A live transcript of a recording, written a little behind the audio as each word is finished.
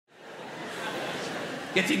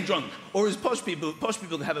Getting drunk. Or as posh people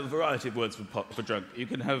have a variety of words for drunk. You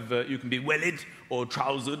can be wellied, or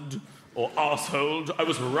trousered, or arseholed. I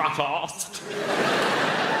was rat-arsed.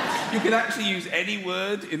 You can actually use any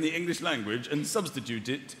word in the English language and substitute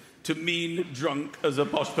it to mean drunk as a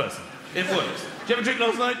posh person. It works. Did you have a drink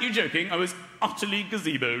last night? You joking? I was utterly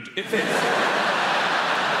gazeboed. It fits.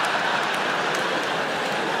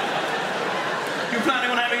 You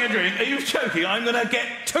planning on having a drink? Are you joking? I'm going to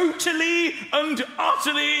get totally and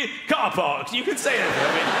utterly car parked. You can say anything.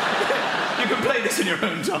 I mean, you can play this in your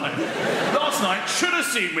own time. Last night, should have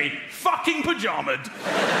seen me fucking pajamaed.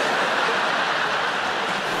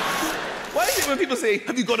 Why is it when people say,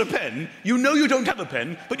 have you got a pen? You know you don't have a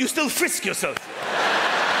pen, but you still frisk yourself.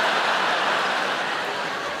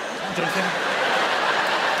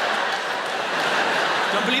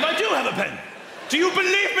 Don't believe I do have a pen. Do you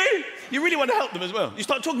believe me? You really want to help them as well. You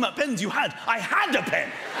start talking about pens I had a pen.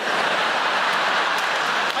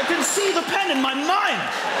 I can see the pen in my mind.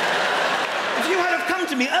 If you had have come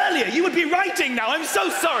to me earlier, you would be writing now. I'm so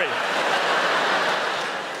sorry.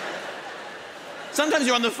 Sometimes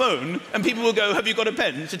you're on the phone and people will go, have you got a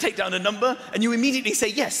pen, to take down a number, and you immediately say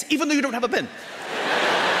yes, even though you don't have a pen.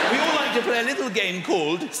 We all like to play a little game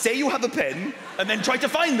called say you have a pen, and then try to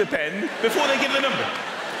find the pen before they give the number.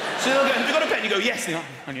 So they'll go, have you got a pen? You go, yes. They go,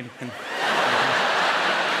 I need a pen.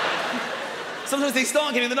 Sometimes they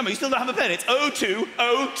start giving the number. You still don't have a pen. It's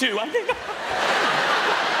 0202.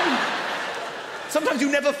 Sometimes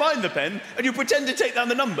you never find the pen, and you pretend to take down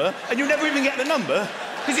the number, and you never even get the number,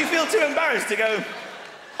 because you feel too embarrassed to go,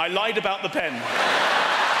 I lied about the pen.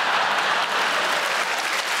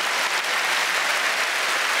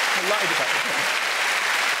 I lied about the pen.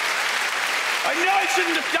 I know I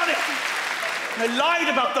shouldn't have done it. I lied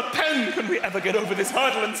about the pen. Can we ever get over this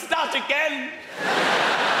hurdle and start again?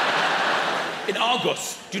 In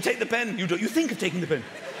Argos, do you take the pen? You don't. You think of taking the pen.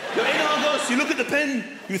 You're in Argos, you look at the pen,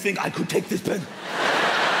 you think, I could take this pen.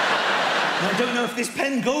 I don't know if this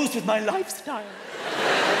pen goes with my lifestyle.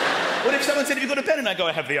 What if someone said, have you got a pen? And I go,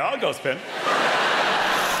 I have the Argos pen.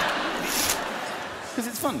 Because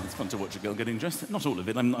it's fun. It's fun to watch a girl getting dressed. Not all of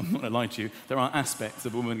it, I'm not going to lie to you. There are aspects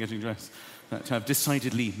of a woman getting dressed that have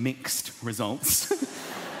decidedly mixed results.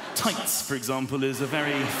 Tights, for example, is a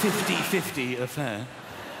very 50-50 affair.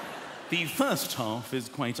 The first half is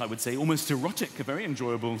quite, I would say, almost erotic, a very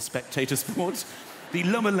enjoyable spectator sport. The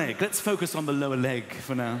lower leg, let's focus on the lower leg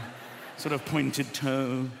for now. Sort of pointed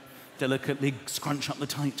toe, delicately scrunch up the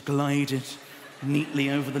tight, glide it neatly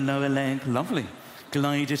over the lower leg, lovely.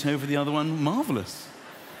 Glide it over the other one, marvellous.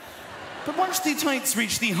 But once the tights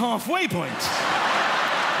reach the halfway point,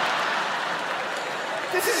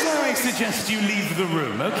 this is where I suggest you leave the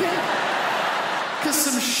room, okay? Because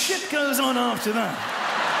some shit goes on after that.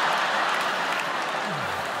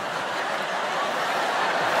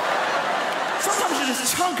 Sometimes you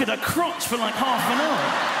just tug at a crotch for like half an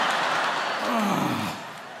hour.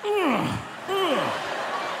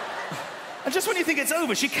 And just when you think it's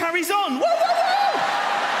over, she carries on. Whoa, whoa,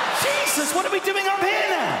 whoa! Jesus, what are we doing up here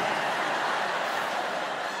now?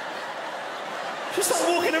 She's like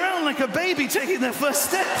walking around like a baby taking their first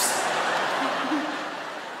steps.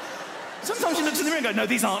 Sometimes she looks in the mirror and goes, no,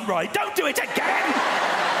 these aren't right. Don't do it again!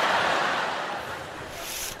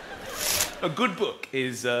 A good book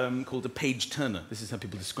is called a page-turner. This is how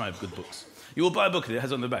people describe good books. You will buy a book and it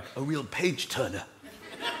has on the back, a real page-turner.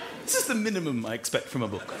 This is the minimum I expect from a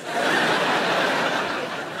book.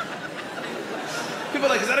 People are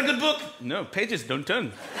like, is that a good book? No, pages don't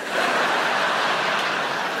turn.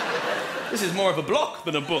 This is more of a block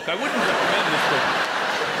than a book. I wouldn't recommend this book.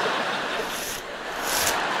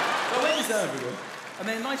 So I went to Zambia, and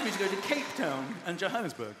they invited me to go to Cape Town and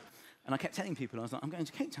Johannesburg. And I kept telling people, I was like, I'm going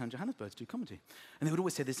to Cape Town, Johannesburg to do comedy. And they would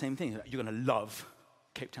always say the same thing, you're going to love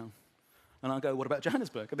Cape Town. And I go, what about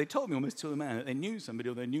Johannesburg? And they told me almost to a man that they knew somebody,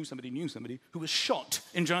 or they knew somebody who was shot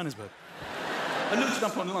in Johannesburg. I looked it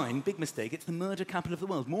up online, big mistake, it's the murder capital of the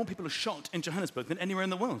world. More people are shot in Johannesburg than anywhere in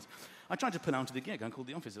the world. I tried to pull out of the gig, I called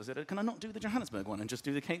the office, I said, can I not do the Johannesburg one and just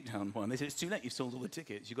do the Cape Town one? They said, it's too late, you've sold all the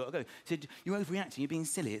tickets, you've got to go. They said, you're overreacting, you're being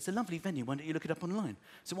silly, it's a lovely venue, why don't you look it up online?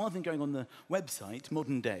 So rather than going on the website,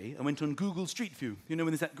 modern day, I went on Google Street View. You know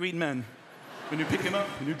when there's that green man, when you pick him up,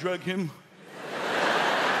 and you drag him,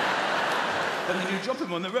 and then you drop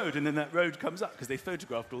him on the road, and then that road comes up, because they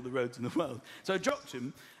photographed all the roads in the world. So I dropped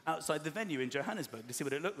him outside the venue in Johannesburg to see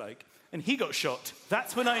what it looked like, and he got shot.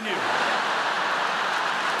 That's when I knew.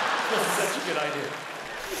 This was such a good idea.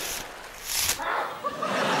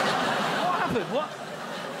 What happened?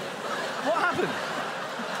 What happened?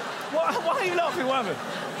 Why are you laughing? What happened?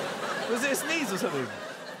 Was it a sneeze or something?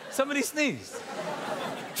 Somebody sneezed.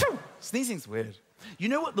 Phew! Sneezing's weird. You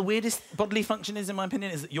know what the weirdest bodily function is, in my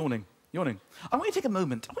opinion, is yawning. Yawning. I want you to take a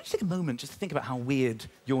moment. I want you to take a moment just to think about how weird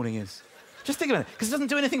yawning is. Just think about it, because it doesn't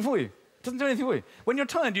do anything for you. It doesn't do anything for you. When you're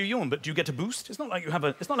tired, you yawn, but do you get a boost? It's not like you have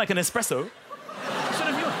it's not like an espresso. You sort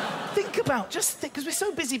of yawn. Think about, because we're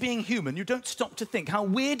so busy being human, you don't stop to think how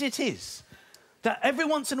weird it is that every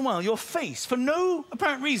once in a while your face, for no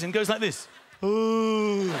apparent reason, goes like this.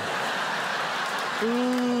 Ooh.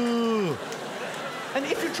 Ooh. And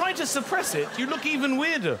if you try to suppress it, you look even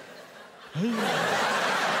weirder.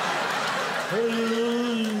 Oh,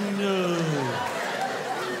 no.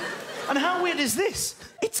 And how weird is this?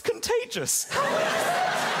 It's contagious. How weird is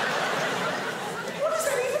that? What is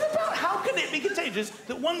that even about? How can it be contagious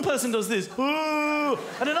that one person does this, oh,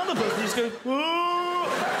 and another person just goes, oh?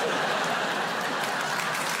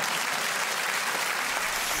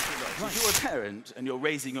 If you're a parent and you're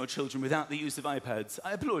raising your children without the use of iPads,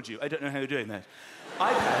 I applaud you. I don't know how you're doing that.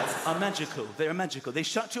 iPads are magical. They're magical. They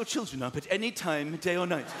shut your children up at any time, day or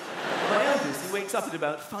night. My eldest, he wakes up at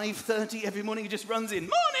about 5:30 every morning. He just runs in,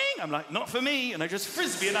 morning! I'm like, not for me. And I just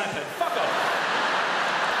frisbee an iPad. Fuck off.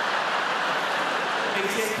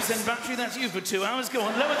 88% battery, that's you for 2 hours. Go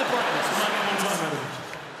on, lower the brightness. I might get one time out of it.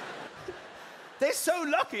 They're so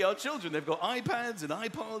lucky, our children. They've got iPads and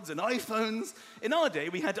iPods and iPhones. In our day,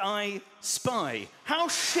 we had I Spy. How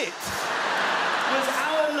shit was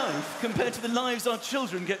our life compared to the lives our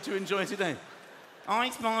children get to enjoy today? I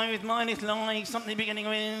Spy with my little eye, something beginning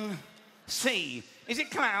with C. Is it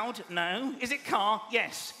cloud? No. Is it car?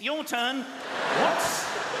 Yes. Your turn. What?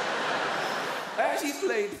 I actually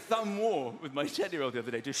played Thumb War with my 10-year-old the other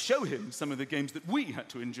day to show him some of the games that we had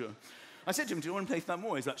to endure. I said to him, do you want to play Thumb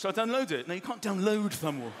War? He's like, shall I download it? No, you can't download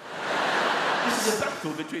Thumb War. This is a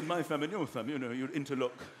battle between my thumb and your thumb. You know, you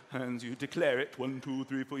interlock hands, you declare it, 1, 2,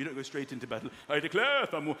 3, 4. You don't go straight into battle. I declare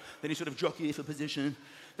Thumb War. Then you sort of jockey for position.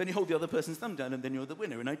 Then you hold the other person's thumb down, and then you're the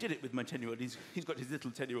winner. And I did it with my 10-year-old. He's got his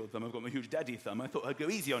little 10-year-old thumb. I've got my huge daddy thumb. I thought I'd go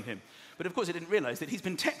easy on him. But of course, I didn't realize that he's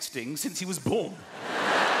been texting since he was born.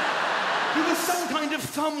 He was some kind of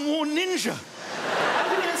Thumb War ninja.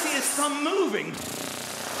 I didn't see his thumb moving.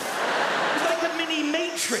 The mini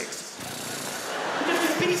Matrix. You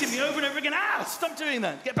just beating me over and over again. Ah, stop doing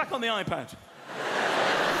that. Get back on the iPad.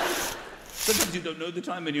 Sometimes you don't know the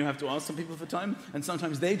time and you have to ask some people for time, and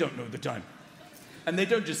sometimes they don't know the time. And they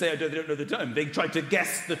don't just say, they don't know the time. They try to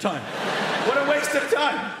guess the time. What a waste of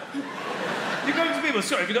time. You go to people,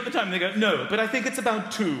 sorry, have you got the time? And they go, no, but I think it's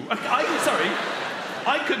about 2. I'm sorry.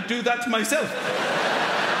 I could do that myself.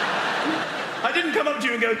 I didn't come up to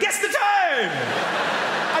you and go, guess the time!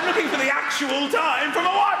 I'm looking for the actual time from a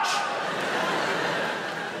watch!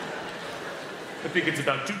 I think it's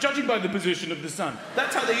about 2, judging by the position of the sun.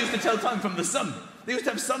 That's how they used to tell time from the sun. They used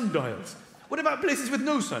to have sundials. What about places with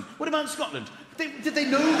no sun? What about Scotland? Did they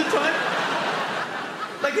know the time?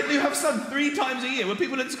 Like, you have sun 3 times a year. Were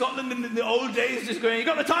people in Scotland in the old days just going, you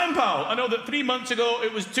got the time, pal? I know that 3 months ago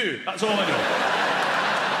it was 2. That's all I know.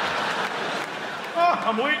 Ah,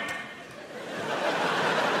 I'm weak.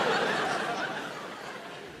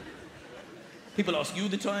 People ask you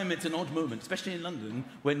the time, it's an odd moment, especially in London,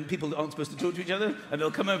 when people aren't supposed to talk to each other, and they'll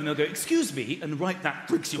come over and they'll go, excuse me, and right, that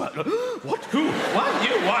freaks you out. Like, what? Who? Why?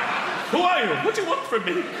 You? Why? Who are you? What do you want from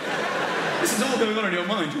me? This is all going on in your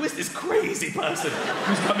mind. Who is this crazy person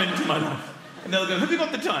who's come into my life? And they'll go, have you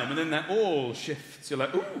got the time? And then that all shifts. You're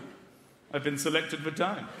like, ooh, I've been selected for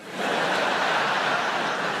time.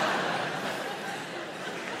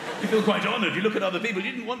 You feel quite honoured. You look at other people.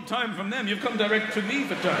 You didn't want time from them. You've come direct to me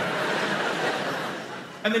for time.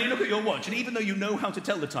 And then you look at your watch, and even though you know how to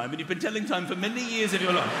tell the time, and you've been telling time for many years of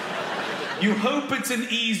your life, you hope it's an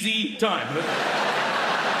easy time.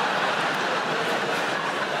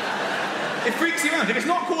 It freaks you out. If it's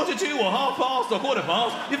not 2:45 or past or 15,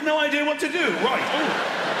 you've no idea what to do. Right.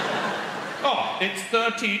 Oh, it's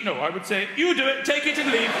 13. No, I would say, you do it, take it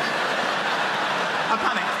and leave. I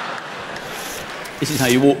panic. This is how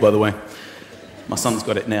you walk, by the way. My son's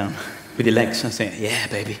got it now. With your legs. I say, yeah,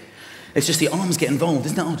 baby. It's just the arms get involved,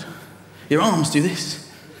 isn't that odd? Your arms do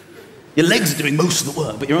this. Your legs are doing most of the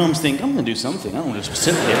work, but your arms think, I'm going to do something. I don't want to just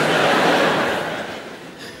sit here.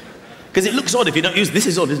 Because it looks odd if you don't use it. This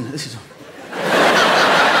is odd, isn't it? This is odd.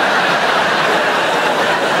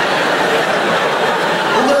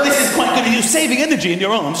 Although this is quite good, you're saving energy in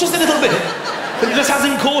your arms, just a little bit. But it just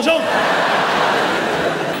hasn't caught on.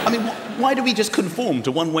 I mean, why do we just conform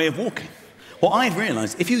to one way of walking? Well, I've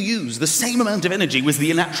realised if you use the same amount of energy with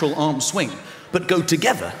the natural arm swing, but go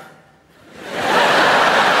together, you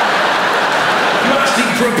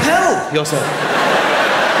actually propel yourself.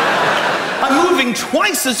 I'm moving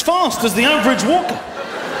twice as fast as the average walker.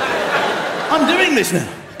 I'm doing this now.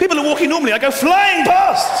 People are walking normally, I go flying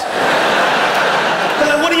past.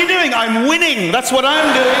 They're like, what are you doing? I'm winning. That's what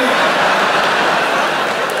I'm doing.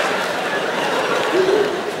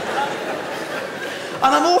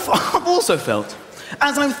 And I've also felt,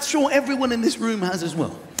 as I'm sure everyone in this room has as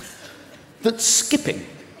well, that skipping,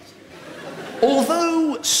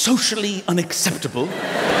 although socially unacceptable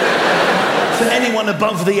for anyone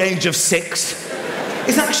above the age of 6,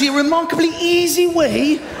 is actually a remarkably easy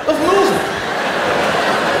way of moving.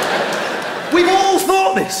 We've all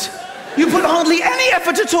thought this. You put hardly any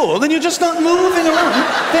effort at all, then you just start moving around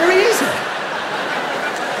very easily.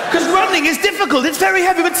 Because running is difficult, it's very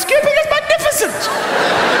heavy, but skipping is magnificent.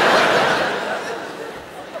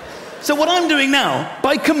 So what I'm doing now,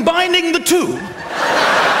 by combining the two,